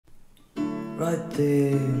right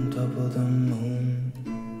there on top of the moon.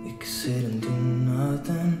 We could sit and do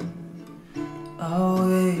nothing. I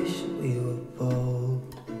wish we were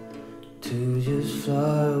bold to just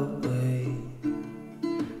fly away.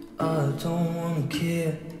 I don't wanna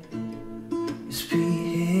care. Just be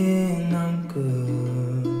here and I'm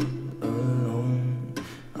good alone.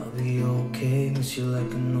 I'll be okay, miss you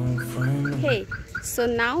like an old friend. Hey, so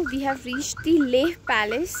now we have reached the Leh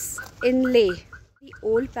Palace in Leh, the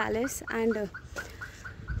old palace, and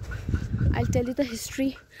I'll tell you the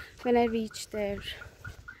history when I reach there.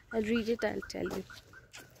 I'll read it, I'll tell you.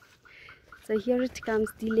 So here it comes,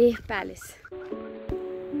 the Leh Palace.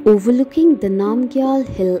 Overlooking the Namgyal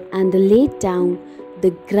Hill and the Leh town,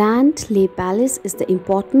 the Grand Leh Palace is the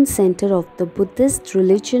important center of the Buddhist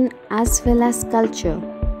religion as well as culture.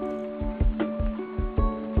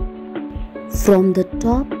 From the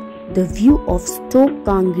top, the view of Stoke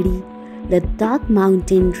Kangri, Ladakh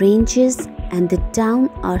mountain ranges and the town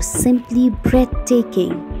are simply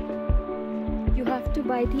breathtaking. You have to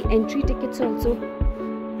buy the entry tickets also.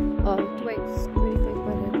 Twice 25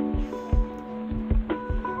 per head.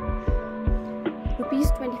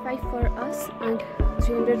 Rupees 25 for us and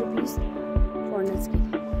 300 rupees foreigners.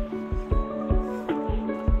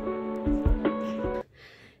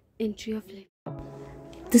 Entry of Leh.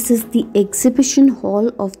 This is the exhibition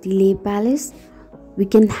hall of the Leh Palace. We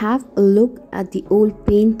can have a look at the old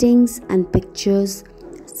paintings and pictures,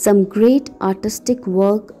 some great artistic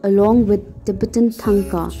work along with Tibetan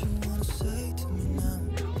thangka.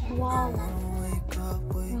 Wow.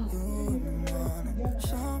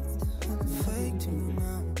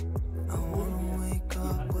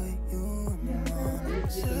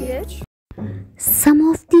 Yes. Some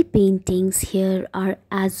of the paintings here are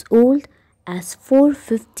as old as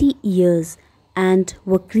 450 years and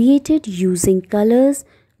were created using colors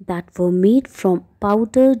that were made from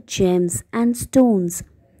powdered gems and stones.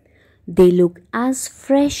 They look as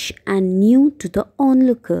fresh and new to the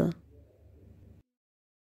onlooker.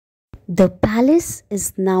 The palace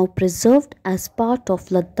is now preserved as part of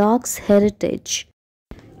Ladakh's heritage.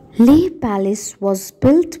 Leh Palace was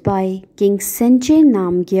built by King Sanjay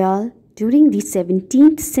Namgyal during the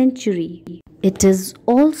 17th century. It is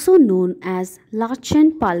also known as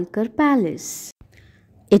Lachen Palkar Palace.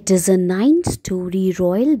 It is a 9-story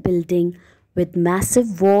royal building with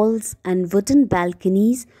massive walls and wooden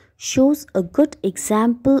balconies, shows a good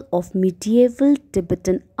example of medieval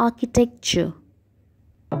Tibetan architecture.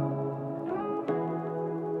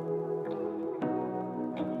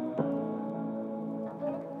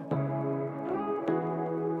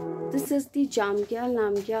 This is the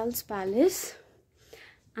Namgyal's palace,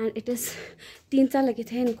 and it is 3 साल लगे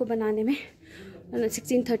थे इनको बनाने में.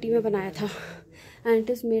 1630 में बनाया था, and it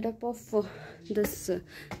is made up of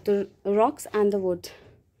the rocks and the wood.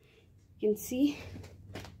 You can see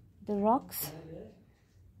the rocks,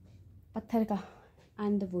 पत्थर का,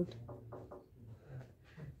 and the wood.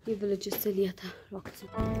 ये villages से लिया था rocks.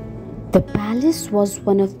 The palace was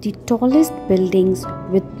one of the tallest buildings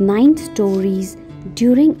with 9 stories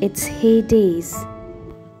during its heydays.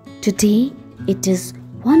 Today, it is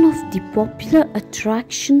one of the popular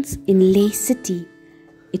attractions in Leh city.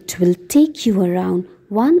 It will take you around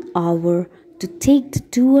 1 hour to take the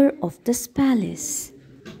tour of this palace.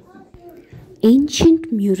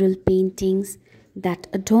 Ancient mural paintings that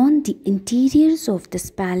adorn the interiors of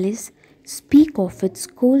this palace speak of its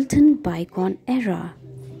golden bygone era.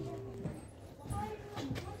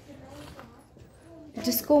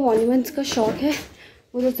 जिसको monuments का शौक है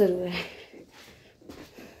वो तो ज़रूर है.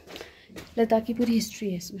 लद्दाख की पूरी हिस्ट्री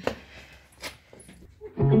है इसमें.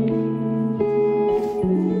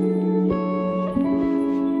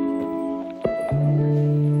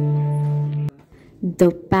 The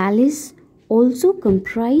palace also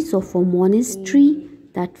comprises of a monastery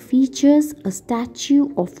that features a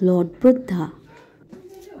statue of Lord Buddha.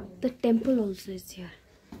 The temple also is here,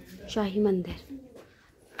 Shahi Mandir.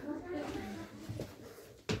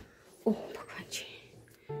 Oh, Bhagwan Ji.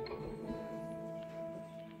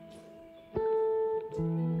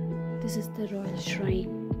 This is the royal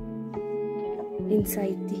shrine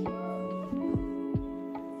inside the.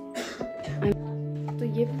 तो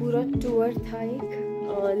ये पूरा tour था एक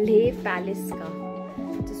Leh palace का.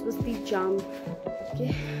 This was the जाम के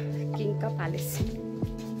king का palace.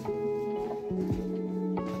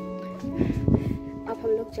 अब हम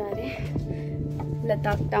लोग जा रहे हैं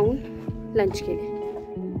लद्दाख टाउन लंच के लिए.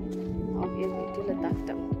 Obviously to Ladakh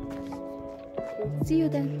town. So, see you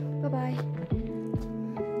then. Bye bye.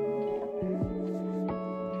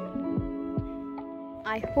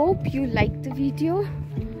 I hope you liked the video,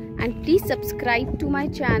 and please subscribe to my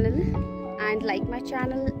channel and like my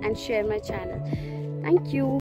channel and share my channel. Thank you.